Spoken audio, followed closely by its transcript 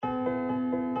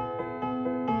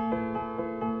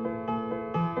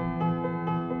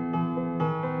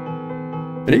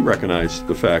And he recognized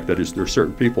the fact that there are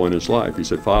certain people in his life. He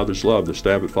said, Father's love, the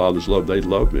stab at Father's love, they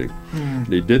loved me. And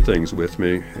he did things with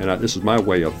me. And this is my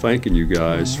way of thanking you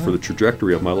guys for the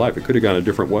trajectory of my life. It could have gone a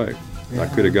different way. I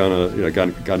could have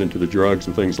got into the drugs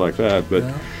and things like that.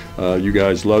 But you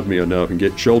guys loved me enough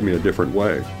and showed me a different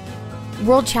way.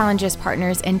 World Challenges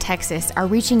partners in Texas are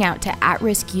reaching out to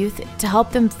at-risk youth to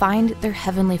help them find their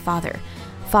Heavenly Father.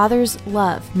 Father's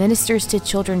Love ministers to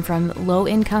children from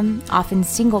low-income, often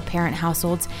single-parent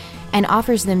households, and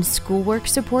offers them schoolwork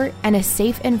support and a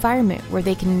safe environment where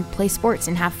they can play sports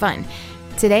and have fun.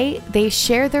 Today, they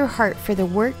share their heart for the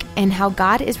work and how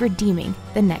God is redeeming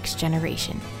the next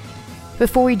generation.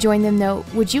 Before we join them, though,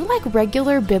 would you like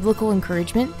regular biblical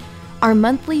encouragement? Our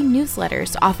monthly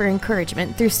newsletters offer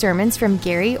encouragement through sermons from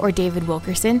Gary or David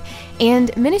Wilkerson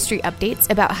and ministry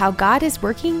updates about how God is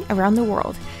working around the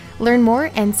world. Learn more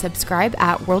and subscribe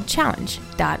at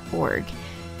worldchallenge.org.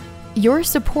 Your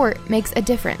support makes a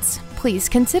difference. Please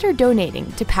consider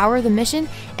donating to power the mission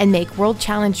and make World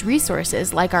Challenge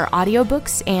resources like our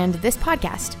audiobooks and this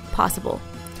podcast possible.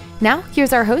 Now,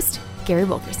 here's our host, Gary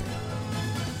Wilkerson.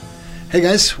 Hey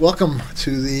guys, welcome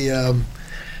to the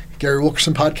Gary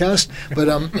Wilkerson podcast. But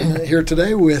I'm here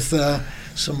today with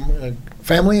some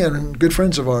family and good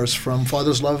friends of ours from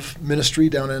Father's Love Ministry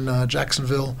down in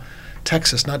Jacksonville,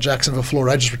 Texas, not Jacksonville,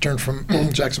 Florida. I just returned from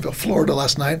Jacksonville, Florida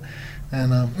last night,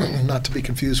 and not to be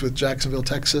confused with Jacksonville,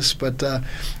 Texas, but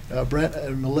Brent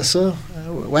and Melissa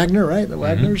Wagner, right? The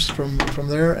Wagners from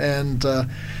there, and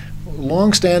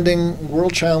long-standing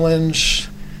World Challenge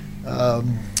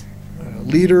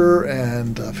leader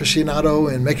and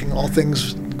aficionado in making all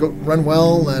things run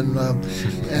well,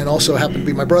 and also happened to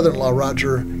be my brother-in-law,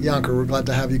 Roger Yonker. We're glad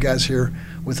to have you guys here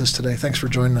with us today. Thanks for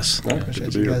joining us. Yeah,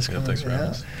 Appreciate you guys coming. Thanks for having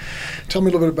us. Tell me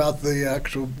a little bit about the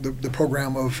actual the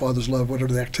program of Father's Love. What are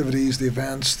the activities, the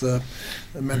events, the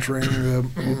mentoring,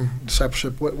 the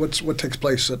discipleship? What takes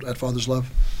place at Father's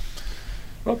Love?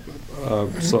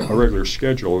 So a regular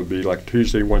schedule would be like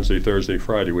Tuesday, Wednesday, Thursday,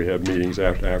 Friday. We have meetings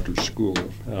after school.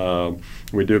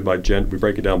 We do it by we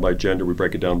break it down by gender. We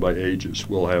break it down by ages.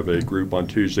 We'll have a group on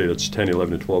Tuesday that's 10,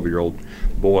 11, and 12-year-old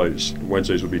boys.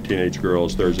 Wednesdays would be teenage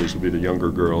girls. Thursdays would be the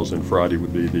younger girls, and Friday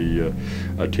would be the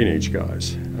teenage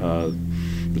guys.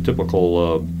 The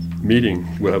typical meeting,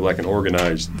 we'll have like an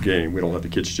organized game. We don't let the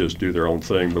kids just do their own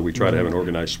thing, but we try to have an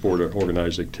organized sport, or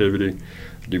organized activity.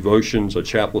 Devotions, a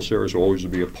chapel service will always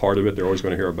be a part of it. They're always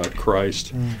going to hear about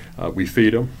Christ. We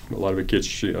feed them. A lot of the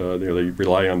kids, they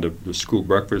rely on the school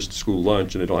breakfast, school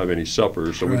lunch, and they don't have any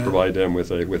supper. So we provide them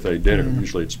with a dinner.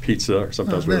 Usually it's pizza. Or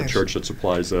sometimes we have a church that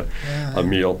supplies a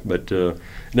meal. But and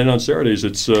then on Saturdays,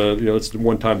 it's it's the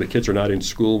one time the kids are not in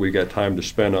school. We got time to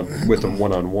spend with them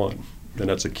one-on-one. And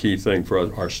that's a key thing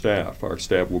for our staff. Our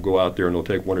staff will go out there and they'll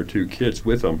take one or two kids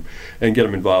with them and get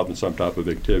them involved in some type of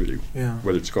activity,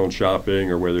 whether it's going shopping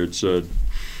or whether it's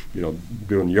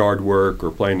doing yard work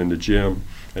or playing in the gym,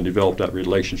 and develop that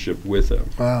relationship with them.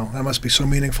 Wow, that must be so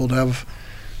meaningful to have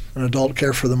an adult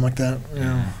care for them like that.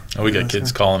 Oh, we get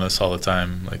kids calling us all the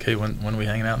time, like, "Hey, when are we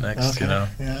hanging out next? Okay.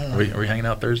 Are we hanging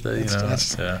out Thursday?"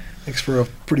 Makes for a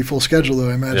pretty full schedule, though,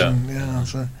 I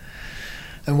imagine.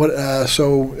 And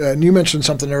and you mentioned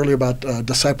something earlier about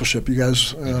discipleship. You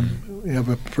guys you have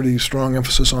a pretty strong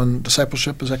emphasis on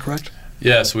discipleship. Is that correct?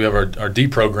 Yeah, so we have our D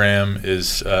program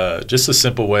is just a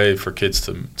simple way for kids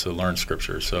to learn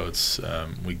Scripture. So it's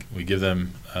we give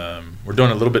them, we're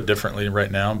doing it a little bit differently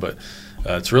right now, but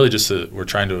it's really just we're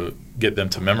trying to get them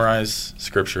to memorize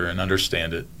Scripture and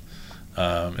understand it.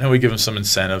 And we give them some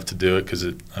incentive to do it because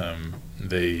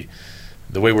the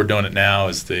way we're doing it now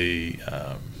is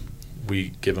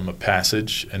we give them a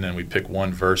passage, and then we pick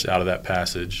one verse out of that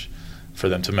passage for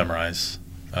them to memorize.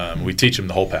 We teach them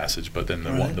the whole passage, but then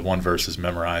the one verse is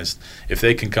memorized. If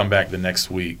they can come back the next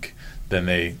week, then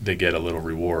they get a little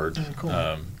reward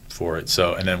for it.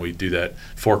 So, and then we do that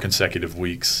 4 consecutive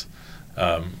weeks.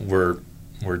 We're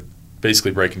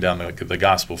basically breaking down the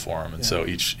gospel for them, and so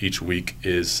each week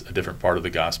is a different part of the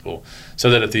gospel, so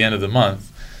that at the end of the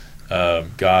month,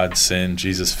 God, sin,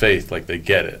 Jesus, faith, like they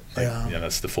get it.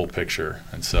 That's the full picture.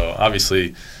 And so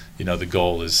obviously, the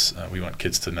goal is we want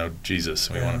kids to know Jesus,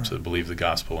 and we want them to believe the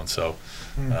gospel. And so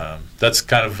that's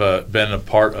kind of been a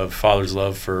part of Father's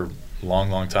Love for a long,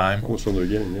 long time. Almost from the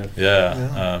beginning,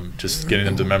 just getting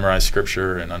them to memorize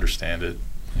Scripture and understand it,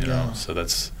 so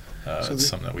that's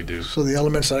something that we do. So the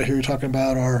elements that I hear you talking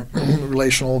about are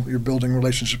relational. You're building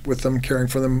relationship with them, caring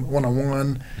for them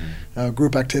one-on-one,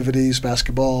 group activities,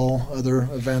 basketball, other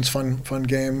events, fun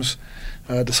games,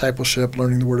 discipleship,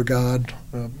 learning the Word of God,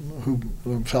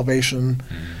 salvation.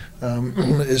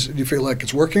 Do you feel like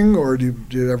it's working, or do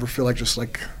you ever feel like just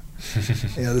like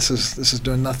yeah, this is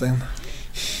doing nothing.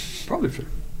 Probably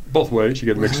both ways. You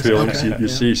get mixed feelings. Okay, You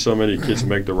see so many kids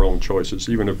make their own choices,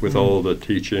 even if with all the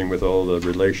teaching, with all the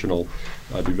relational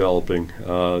developing,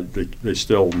 they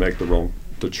still make the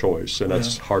choice, and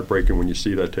that's heartbreaking when you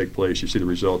see that take place. You see the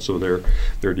results of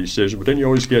their decision. But then you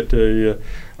always get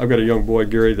I've got a young boy,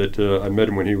 Gary, that I met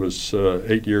him when he was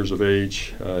 8 years of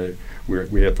age.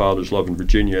 We had Father's Love in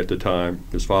Virginia at the time.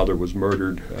 His father was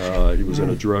murdered. He was in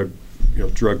a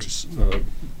drugs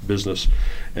business,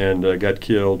 and got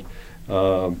killed.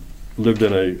 Lived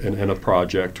in a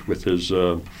project with his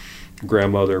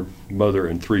grandmother, mother,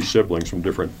 and 3 siblings from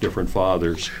different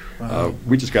fathers. Wow.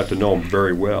 We just got to know him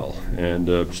very well,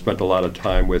 and spent a lot of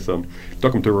time with him.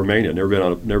 Took him to Romania. Never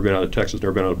been out of Texas.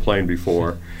 Never been on a plane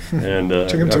before. And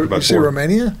took him to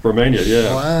Romania. Romania,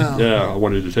 yeah. Wow. Yeah, I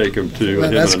wanted to take him to.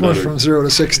 That's going from 0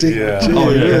 to 60. Yeah. Gee, Oh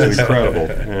yeah, yes. it's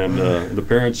incredible, and the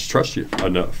parents trust you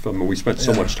enough. I mean, we spent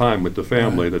so much time with the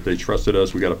family that they trusted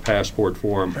us. We got a passport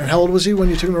for him. And how old was he when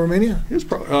you took him to Romania? He was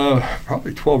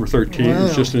probably 12 or 13. He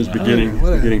was Wow. just in his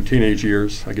Wow. beginning teenage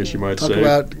years, I guess you might Talk say.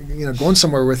 about going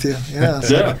somewhere with you. Yeah.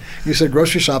 So Yeah. You said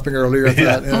grocery shopping earlier. I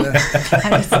thought,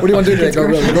 what do you want to do today? Go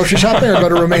grocery shopping or go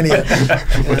to Romania?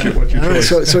 What's your All right,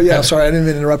 choice? so yeah, sorry, I didn't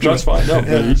mean to interrupt you. That's fine. No,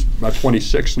 Yeah. he's about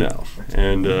 26 now,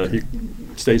 and he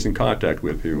stays in contact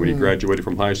with me. When he graduated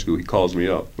from high school, he calls me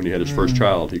up. When he had his first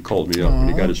child, he called me up. When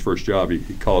he got his first job, he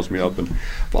calls me up. And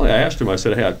finally, I asked him, I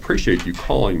said, hey, I appreciate you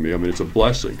calling me. I mean, it's a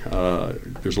blessing.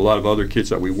 There's a lot of other kids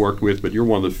that we worked with, but you're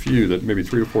one of the few that maybe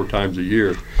 3 or 4 times a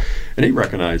year. And he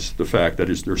recognized the fact that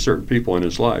there are certain people in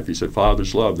his life. He said,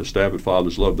 Father's Love, the staff at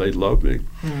Father's Love, they loved me.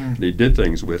 And he did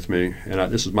things with me.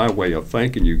 And this is my way of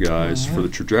thanking you guys for the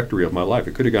trajectory of my life.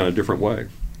 It could have gone a different way.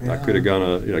 I could have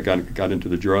got into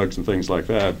the drugs and things like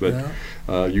that,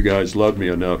 but you guys loved me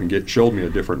enough and showed me a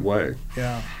different way.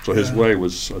 Yeah. So his way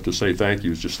was to say thank you,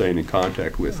 was just staying in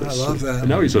contact with us. I love that. And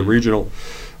now he's a regional.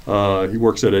 He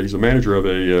works he's a manager of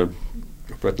I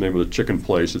forgot the name of the chicken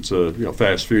place. It's a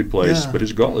fast food place, Yeah. but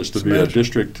his goal is to be a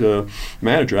district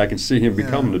manager. I can see him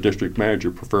becoming a district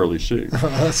manager fairly soon.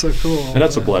 That's so cool. And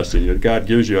that's a blessing. God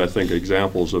gives you, I think,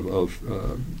 examples of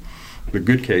the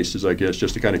good cases, I guess,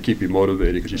 just to kind of keep you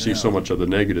motivated, because you see so much of the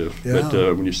negative. Yeah. But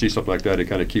when you see something like that, it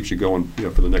kind of keeps you going,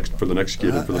 for the next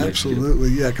kid and for the next kid.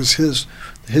 Absolutely, yeah, because his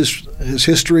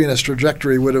history and his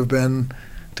trajectory would have been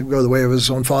to go the way of his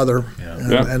own father,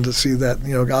 and to see that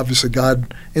obviously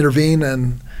God intervene,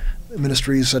 and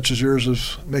ministries such as yours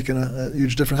is making a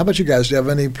huge difference. How about you guys? Do you have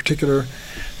any particular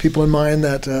people in mind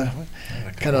that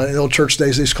kind of in the old church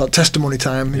days they used to call it testimony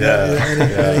time?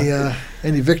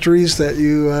 Any victories that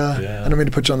you? I don't mean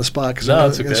to put you on the spot, because No,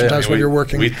 it's okay. sometimes when you're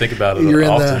working, we think about it you're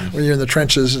often. when you're in the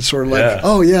trenches, it's sort of like,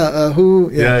 Yeah. who?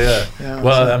 Yeah.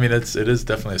 Well, so- I mean, it is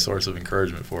definitely a source of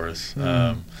encouragement for us.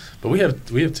 But we have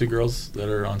 2 girls that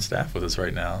are on staff with us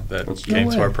right now that came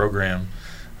to our program.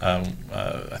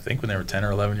 I think when they were 10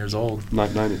 or 11 years old.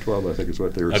 9 and 12, I think is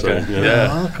what they were Okay. saying. Yeah.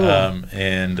 Oh, cool.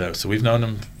 And so we've known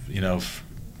them,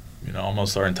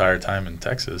 almost our entire time in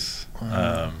Texas.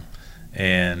 Wow.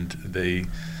 And they,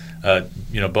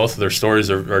 both of their stories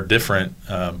are different,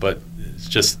 but it's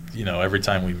just, every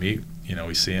time we meet,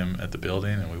 we see them at the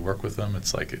building and we work with them.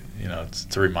 It's like,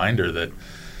 it's a reminder that,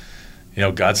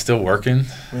 God's still working,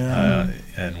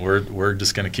 and we're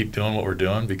just going to keep doing what we're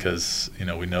doing, because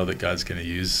we know that God's going to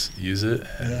use it,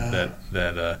 and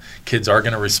that kids are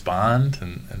going to respond,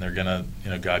 and they're going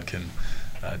to God can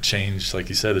change, like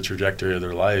you said, the trajectory of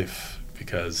their life,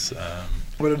 because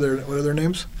what are their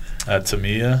names?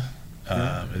 Tamia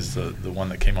is the one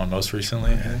that came on most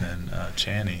recently, and then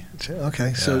Channy.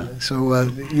 Okay, so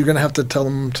you're going to have to tell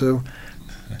them to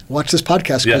watch this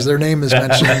podcast, because their name is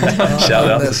mentioned. Shout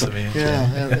out this. to Tamia.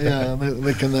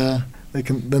 They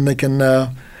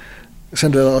can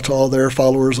send it out to all their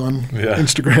followers on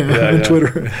Instagram and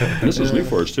Twitter. And this is new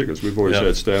for us too, because we've always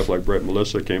had staff like Brett and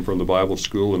Melissa came from the Bible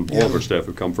school, and all of our staff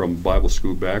have come from Bible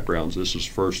school backgrounds. This is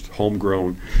first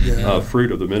homegrown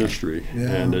fruit of the ministry,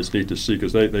 and it's neat to see,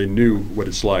 because they knew what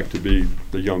it's like to be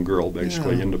the young girl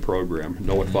basically in the program,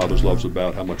 know what Father's Love's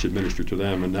about, how much it ministered to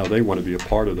them, and now they want to be a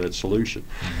part of that solution.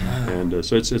 And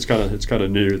so it's kind of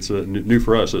new. It's new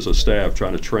for us as a staff,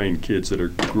 trying to train kids that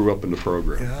grew up in the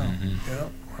program.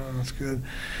 Well, that's good.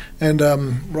 And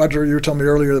Roger, you were telling me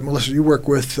earlier that, Melissa, you work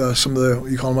with some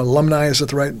of you call them alumni. Is that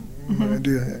the right?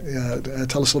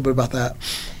 Tell us a little bit about that.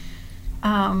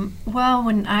 Well,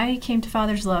 when I came to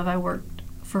Father's Love, I worked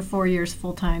for 4 years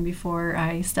full time before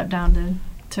I stepped down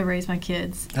to raise my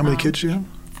kids. How many kids do you have?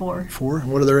 4. 4.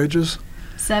 What are their ages?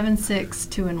 7, 6,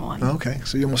 2, and 1. Okay,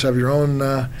 so you almost have your own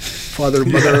father,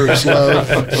 mother's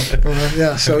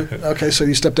love. So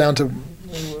you stepped down to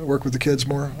work with the kids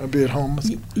more, be at home?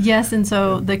 Yes, and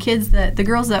so the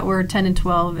girls that were 10 and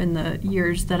 12 in the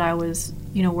years that I was,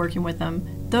 working with them,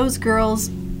 those girls,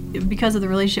 because of the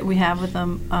relationship we have with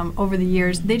them over the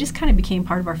years, they just kind of became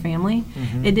part of our family.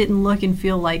 Mm-hmm. It didn't look and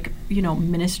feel like,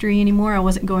 ministry anymore. I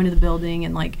wasn't going to the building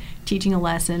and like teaching a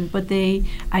lesson, but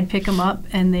I'd pick them up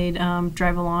and they'd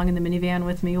drive along in the minivan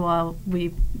with me while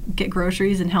we get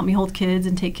groceries and help me hold kids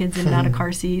and take kids in and out of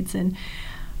car seats. And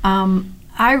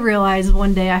I realized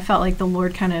one day, I felt like the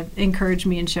Lord kind of encouraged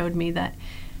me and showed me that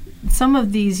some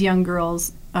of these young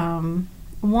girls,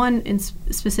 one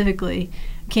specifically,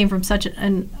 came from such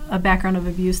a background of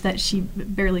abuse that she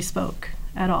barely spoke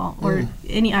at all, or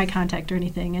any eye contact or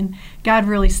anything. And God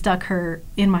really stuck her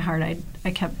in my heart.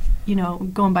 I kept,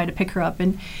 going by to pick her up,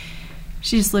 and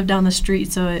she just lived down the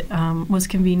street, so it was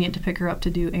convenient to pick her up to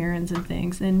do errands and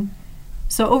things. And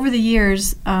so over the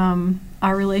years,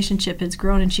 our relationship has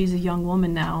grown, and she's a young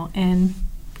woman now, and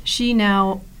she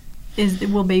now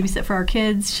will babysit for our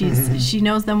kids. She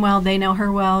knows them well. They know her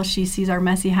well. She sees our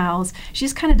messy house. She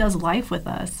just kind of does life with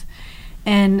us.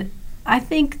 And I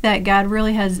think that God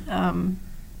really has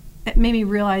it made me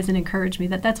realize and encourage me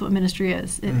that that's what ministry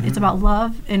is. It's about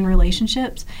love and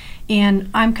relationships.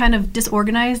 And I'm kind of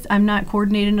disorganized. I'm not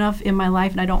coordinated enough in my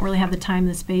life, and I don't really have the time and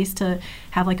the space to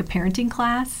have like a parenting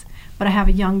class. But I have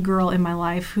a young girl in my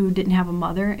life who didn't have a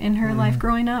mother in her life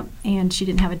growing up, and she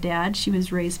didn't have a dad. She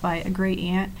was raised by a great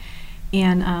aunt.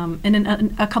 And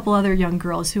a couple other young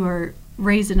girls who are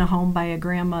raised in a home by a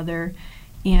grandmother,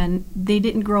 and they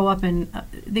didn't grow up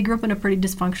they grew up in a pretty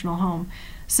dysfunctional home.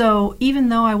 So even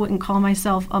though I wouldn't call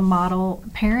myself a model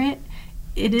parent,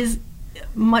 it is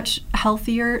much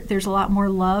healthier. There's a lot more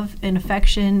love and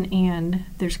affection, and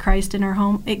there's Christ in our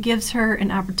home. It gives her an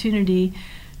opportunity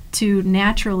to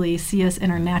naturally see us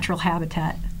in our natural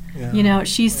habitat. Yeah.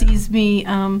 She sees me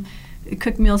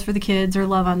cook meals for the kids or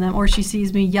love on them, or she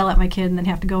sees me yell at my kid and then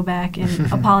have to go back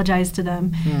and apologize to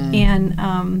them.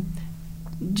 And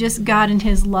just God and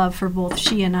his love for both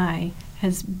she and I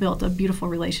has built a beautiful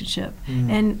relationship.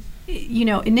 And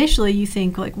initially you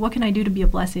think, like, what can I do to be a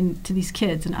blessing to these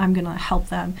kids, and I'm going to help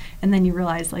them. And then you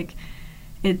realize, like,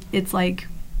 it's like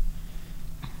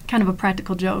kind of a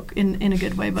practical joke in a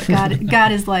good way, but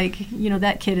God is like,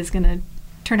 that kid is going to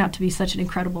turn out to be such an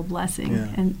incredible blessing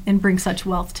and bring such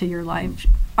wealth to your life.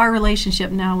 Our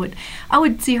relationship now I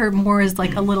would see her more as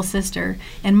like a little sister,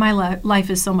 and my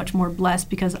life is so much more blessed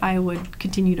because I would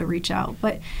continue to reach out.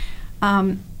 But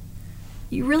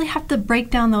you really have to break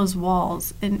down those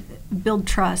walls and build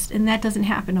trust, and that doesn't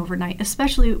happen overnight,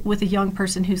 especially with a young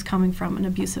person who's coming from an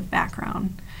abusive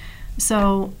background.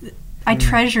 So I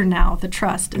treasure now the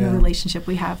trust and the relationship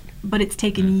we have, but it's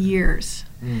taken years.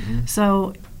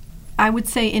 So I would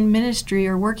say in ministry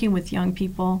or working with young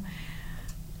people,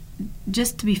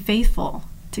 just to be faithful,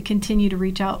 to continue to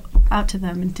reach out to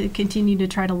them and to continue to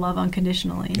try to love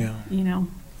unconditionally.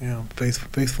 Yeah,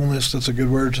 faithfulness, that's a good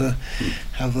word to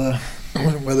have,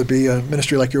 whether it be a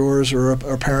ministry like yours or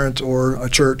a parent or a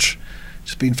church,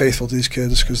 just being faithful to these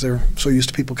kids because they're so used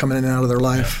to people coming in and out of their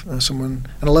life. And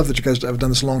I love that you guys have done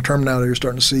this long term now, that you're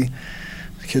starting to see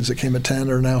the kids that came at 10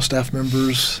 are now staff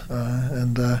members,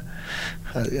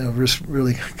 just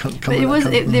really coming.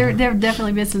 There have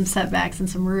definitely been some setbacks and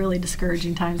some really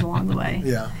discouraging times along the way.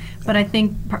 But I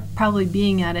think probably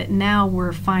being at it now,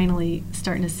 we're finally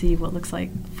starting to see what looks like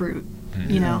fruit.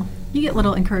 You get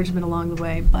little encouragement along the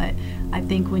way, but I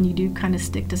think when you do kind of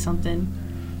stick to something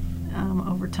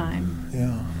over time.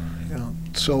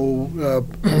 So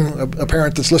a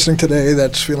parent that's listening today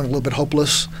that's feeling a little bit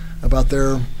hopeless about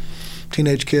their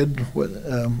teenage kid,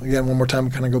 again, one more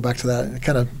time, kind of go back to that. I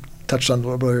kind of touched on it a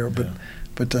little bit earlier,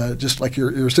 but just like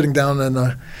you're sitting down in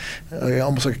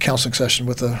almost like a counseling session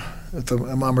with a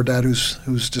mom or dad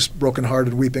who's just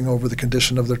brokenhearted, weeping over the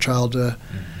condition of their child.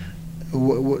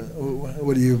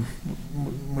 What do you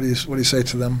say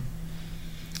to them?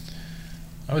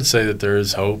 I would say that there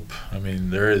is hope. I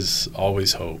mean, there is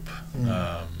always hope.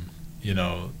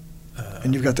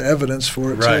 And you've got the evidence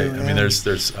for it, right? too. I mean,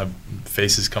 there's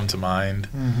faces come to mind,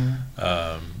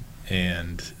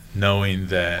 and knowing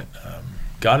that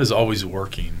God is always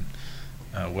working,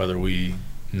 whether we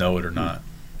know it or not.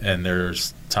 And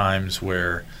there's times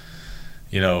where,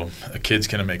 a kid's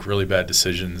going to make really bad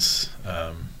decisions,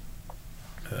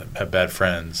 have bad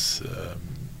friends,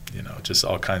 just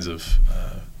all kinds of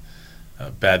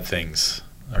bad things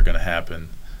are going to happen.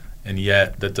 And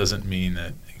yet that doesn't mean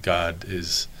that God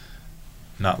is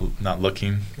not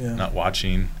looking, not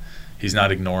watching. He's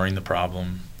not ignoring the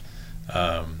problem,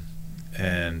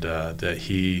 and that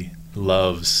he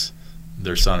loves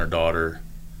their son or daughter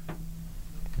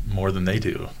more than they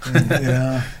do,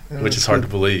 Yeah, which is hard to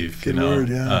believe. Good you know? word,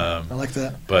 yeah. I like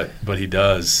that. But he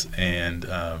does, and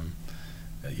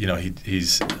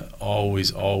he's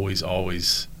always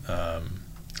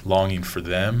longing for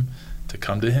them to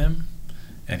come to him,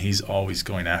 and he's always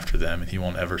going after them, and he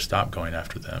won't ever stop going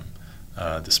after them,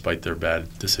 despite their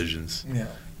bad decisions. Yeah.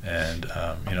 And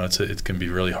it can be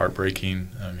really heartbreaking.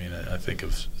 I mean, I think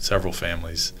of several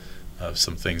families of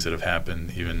some things that have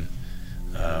happened, even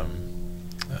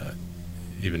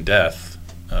death,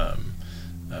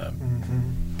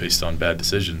 based on bad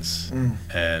decisions,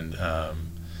 and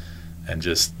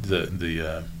just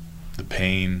the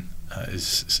pain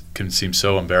can seem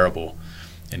so unbearable,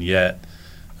 and yet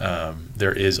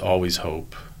there is always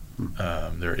hope.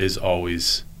 There is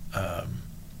always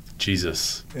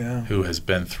Jesus, who has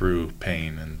been through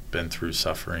pain and been through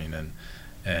suffering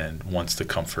and wants to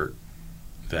comfort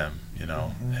them,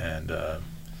 and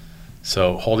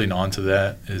so holding on to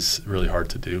that is really hard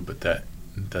to do, but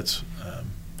that's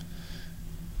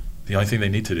the only thing they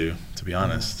need to do, to be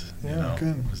honest,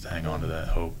 good. is to hang on to that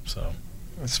hope. So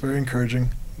that's very encouraging.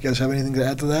 You guys have anything to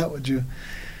add to that? Would you?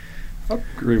 I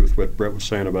agree with what Brett was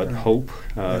saying about hope.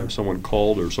 If someone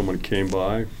called or someone came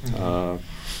by,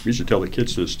 we should tell the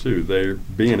kids this too. Their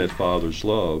being at Father's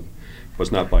Love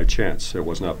was not by chance. It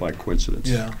was not by coincidence.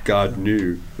 Yeah. God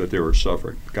knew that they were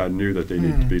suffering. God knew that they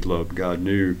needed to be loved. God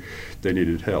knew they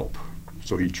needed help.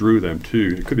 So he drew them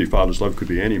to. It could be Father's Love. It could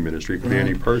be any ministry. It could be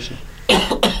any person.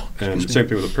 And same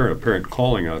thing with a parent. A parent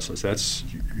calling us.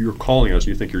 You're calling us.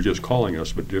 You think you're just calling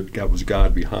us, but that was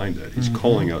God behind that. He's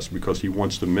calling us because he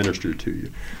wants to minister to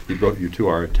you. He brought you to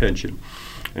our attention,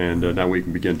 and now we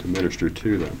can begin to minister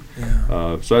to them.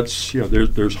 Yeah. So that's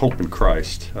there's hope in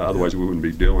Christ. Otherwise, we wouldn't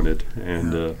be doing it.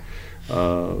 And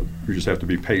we just have to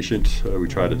be patient. We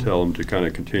try to tell them to kind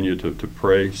of continue to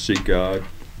pray, seek God.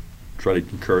 Try to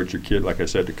encourage your kid, like I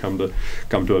said, to come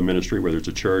to a ministry, whether it's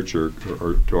a church or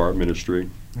to our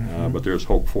ministry. But there's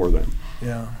hope for them.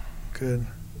 Yeah, good.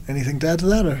 Anything to add to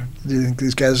that, or do you think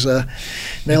these guys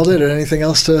nailed it, or anything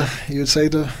else you would say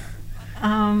to?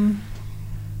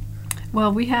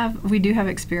 Well, we do have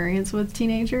experience with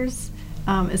teenagers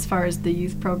as far as the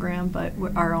youth program, but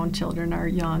our own children are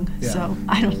young, so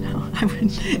I don't know. I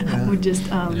would just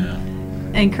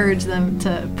encourage them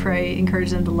to pray, encourage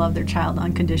them to love their child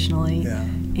unconditionally,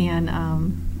 and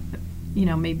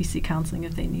maybe seek counseling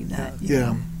if they need that.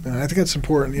 Yeah, I think that's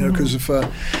important, because if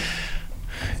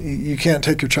you can't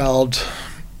take your child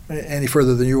any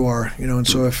further than you are, and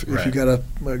so if you got a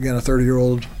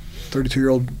 30-year-old,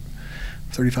 32-year-old,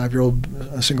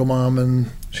 35-year-old single mom,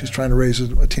 and she's trying to raise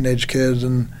a teenage kid,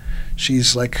 and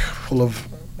she's like full of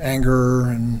anger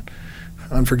and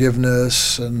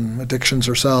unforgiveness and addictions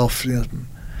herself, you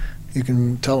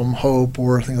can tell them hope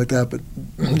or things like that, but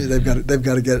they've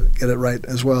got to get it right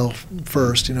as well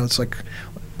first. It's like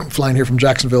flying here from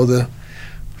Jacksonville. The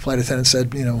flight attendant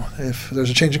said, if there's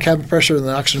a change in cabin pressure and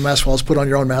the oxygen mask falls, put on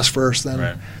your own mask first,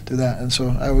 then do that. And so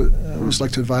I always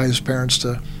like to advise parents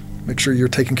to make sure you're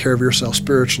taking care of yourself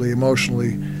spiritually,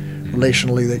 emotionally,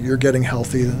 relationally, that you're getting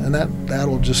healthy, and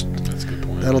that'll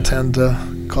tend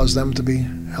to cause them to be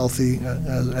healthy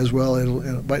as well.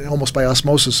 Almost by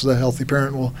osmosis, the healthy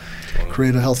parent will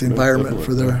create a healthy environment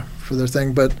for their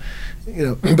thing. But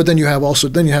but then you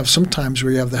have some times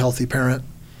where you have the healthy parent,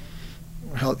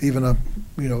 even a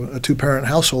two-parent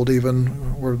household, even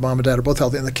where mom and dad are both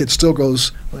healthy, and the kid still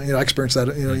goes. I experienced that.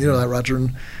 That, Roger,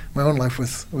 in my own life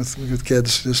with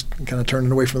kids, just kind of turning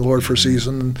away from the Lord for a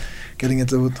season and getting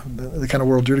into the kind of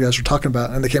world you guys were talking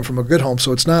about. And they came from a good home,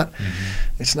 so it's not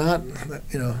it's not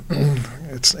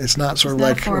sort of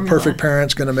like a perfect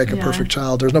parent's going to make a perfect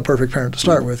child. There's no perfect parent to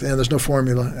start with, and there's no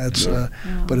formula. It's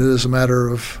but it is a matter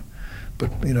of,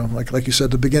 like you said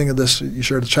at the beginning of this, you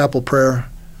shared the chapel prayer.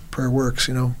 Prayer works,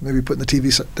 maybe putting the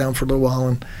TV down for a little while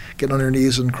and getting on your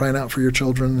knees and crying out for your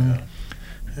children.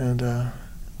 And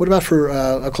what about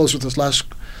I'll close with this last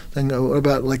thing, what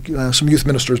about some youth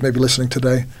ministers maybe listening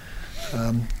today?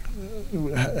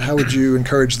 How would you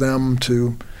encourage them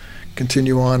to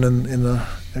continue on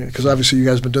because obviously you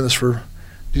guys have been doing this for,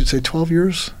 did you say 12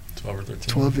 years? 12 or 13.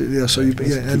 12, yeah. So you,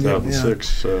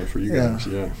 2006 for you guys,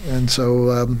 And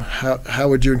so how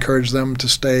would you encourage them to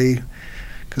stay?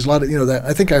 Because a lot of, that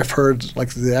I think I've heard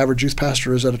like the average youth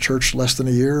pastor is at a church less than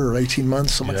a year or 18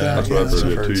 months, something like that. That's what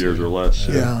I've heard, 2 years or less.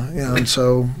 Yeah. And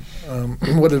so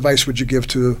what advice would you give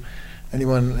to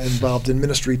anyone involved in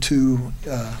ministry to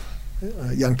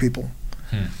young people?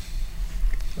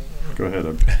 Go ahead.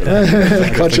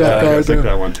 Caught you off guard. I think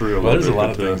that one through a little bit. There's a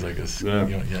lot of things, I guess.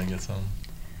 Get some.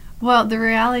 Well, the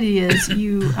reality is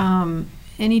you,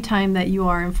 anytime that you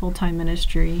are in full-time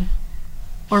ministry,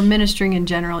 or ministering in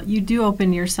general, you do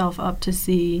open yourself up to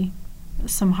see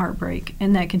some heartbreak,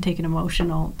 and that can take an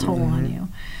emotional toll on you.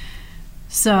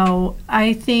 So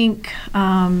I think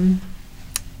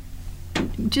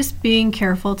just being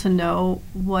careful to know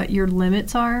what your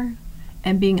limits are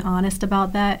and being honest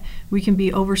about that. We can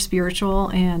be over spiritual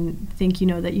and think,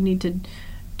 that you need to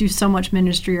do so much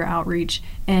ministry or outreach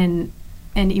and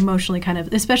emotionally kind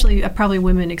of, especially probably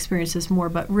women experience this more,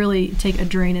 but really take a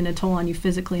drain and a toll on you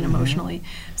physically and emotionally.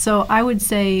 So I would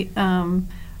say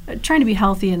trying to be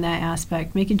healthy in that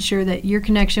aspect, making sure that your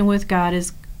connection with God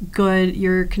is good,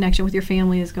 your connection with your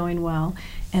family is going well,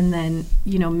 and then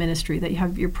ministry, that you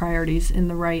have your priorities in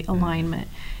the right alignment.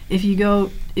 If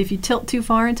you tilt too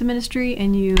far into ministry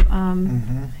and you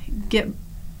get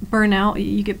burned out,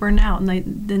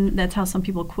 and then that's how some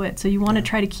people quit. So you want to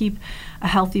try to keep a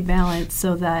healthy balance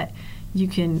so that you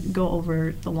can go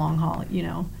over the long haul.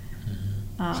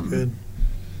 That's good.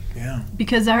 Yeah.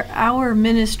 Because our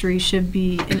ministry should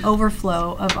be an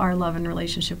overflow of our love and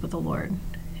relationship with the Lord.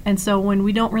 And so when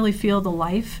we don't really feel the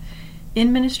life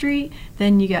in ministry,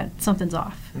 then something's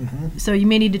off. So you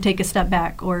may need to take a step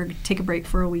back or take a break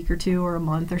for a week or two or a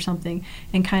month or something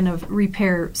and kind of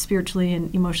repair spiritually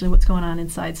and emotionally what's going on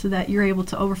inside so that you're able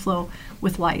to overflow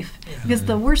with life. Because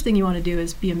the worst thing you want to do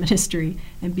is be a ministry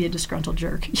and be a disgruntled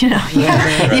jerk. You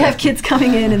have kids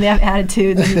coming in and they have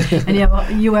attitudes and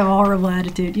you have a horrible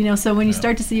attitude. So when you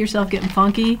start to see yourself getting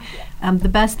funky, the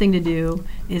best thing to do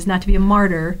is not to be a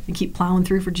martyr and keep plowing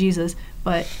through for Jesus,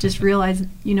 but just realize,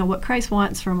 what Christ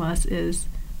wants from us is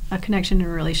a connection and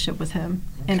a relationship with Him.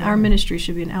 Okay. And our ministry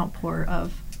should be an outpour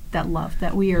of that love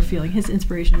that we are feeling. His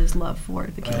inspiration is love for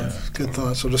the kids. Good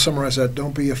thought. So to summarize that,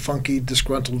 don't be a funky,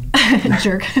 disgruntled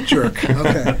jerk.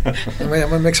 Okay. I'm going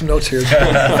to make some notes here.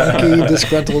 Funky,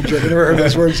 disgruntled jerk. I've never heard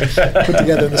those words put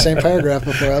together in the same paragraph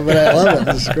before, but I love it.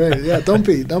 This is great. Yeah, don't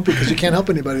be, because you can't help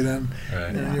anybody then.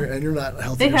 Right. And you're not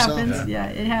healthy yourself. It happens. Yeah,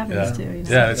 it happens too.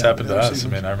 Yeah, it's happened to us. I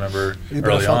mean, I remember You've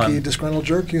early been a funky, on. disgruntled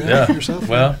jerk you have yourself?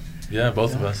 Well, yeah,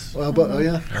 both of us. Well, but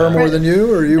her more than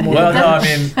you, or you more? Well, than no, I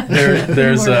mean,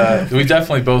 there's we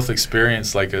definitely both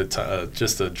experienced like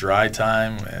just a dry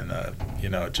time, and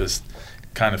it just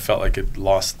kind of felt like it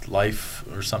lost life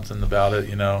or something about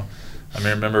it. I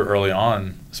remember early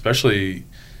on, especially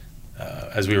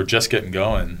as we were just getting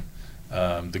going,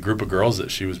 the group of girls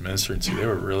that she was ministering to,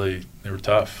 they were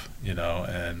tough, and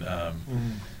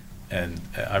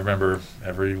I remember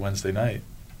every Wednesday night,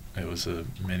 it was a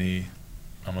mini.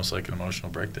 Almost like an emotional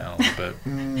breakdown a little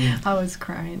bit. I was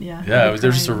crying, yeah. Yeah,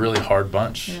 they're just a really hard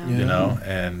bunch,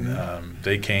 and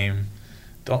they came.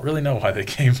 Don't really know why they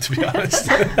came, to be honest.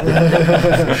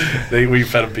 We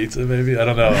fed them pizza, maybe. I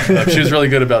don't know. She was really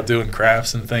good about doing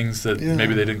crafts and things that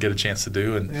maybe they didn't get a chance to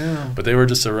do, but they were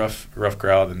just a rough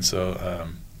crowd, and so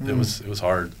it was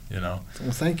hard, Well,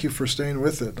 thank you for staying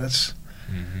with it.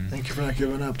 Thank you for not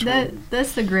giving up.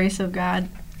 That's the grace of God.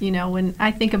 When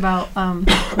I think about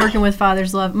working with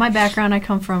Father's Love, my background, I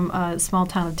come from a small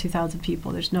town of 2,000 people.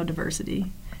 There's no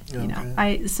diversity.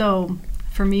 So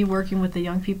for me, working with the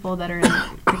young people that are in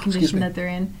the condition that they're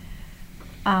in,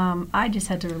 I just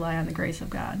had to rely on the grace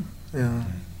of God. Yeah,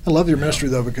 I love your ministry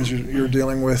though, because you're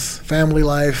dealing with family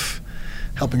life,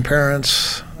 helping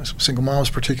parents, single moms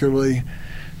particularly.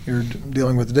 You're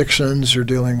dealing with addictions. You're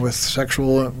dealing with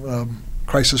sexual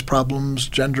crisis problems,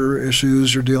 gender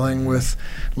issues. You're dealing with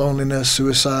loneliness,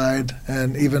 suicide,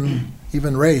 and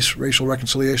even racial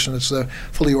reconciliation. It's a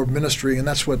fully orbed ministry, and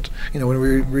that's what, when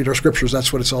we read our scriptures,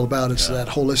 that's what it's all about. It's that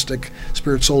holistic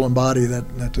spirit, soul, and body.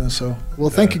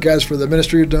 Thank you guys for the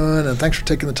ministry you're doing, and thanks for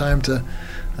taking the time to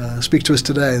speak to us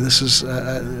today. This is,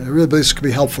 I really believe this could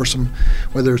be helpful for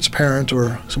whether it's a parent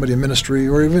or somebody in ministry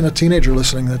or even a teenager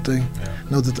listening, that they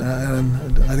know that,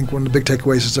 and I think one of the big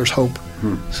takeaways is there's hope.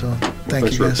 So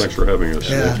thank you guys. Thanks for having us.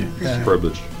 Yeah, Thank you. It's a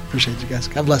privilege. Appreciate you guys.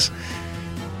 God bless.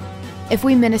 If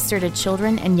we minister to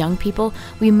children and young people,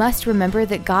 we must remember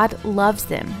that God loves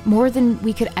them more than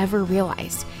we could ever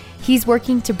realize. He's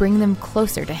working to bring them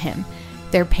closer to Him.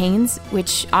 Their pains,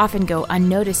 which often go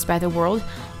unnoticed by the world,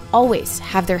 always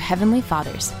have their Heavenly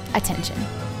Father's attention.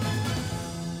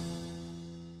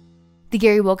 The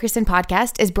Gary Wilkerson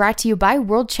Podcast is brought to you by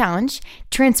World Challenge,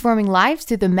 transforming lives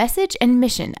through the message and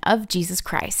mission of Jesus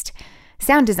Christ.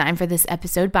 Sound design for this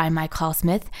episode by Mike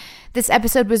Hall-Smith. This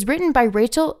episode was written by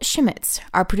Rachel Schmitz.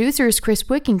 Our producer is Chris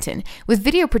Wickington, with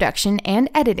video production and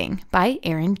editing by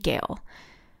Aaron Gale.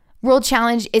 World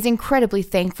Challenge is incredibly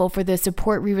thankful for the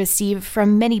support we receive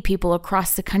from many people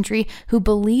across the country who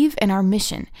believe in our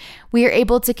mission. We are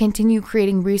able to continue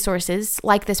creating resources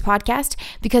like this podcast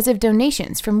because of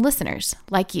donations from listeners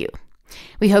like you.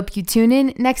 We hope you tune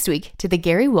in next week to the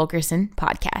Gary Wilkerson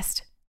Podcast.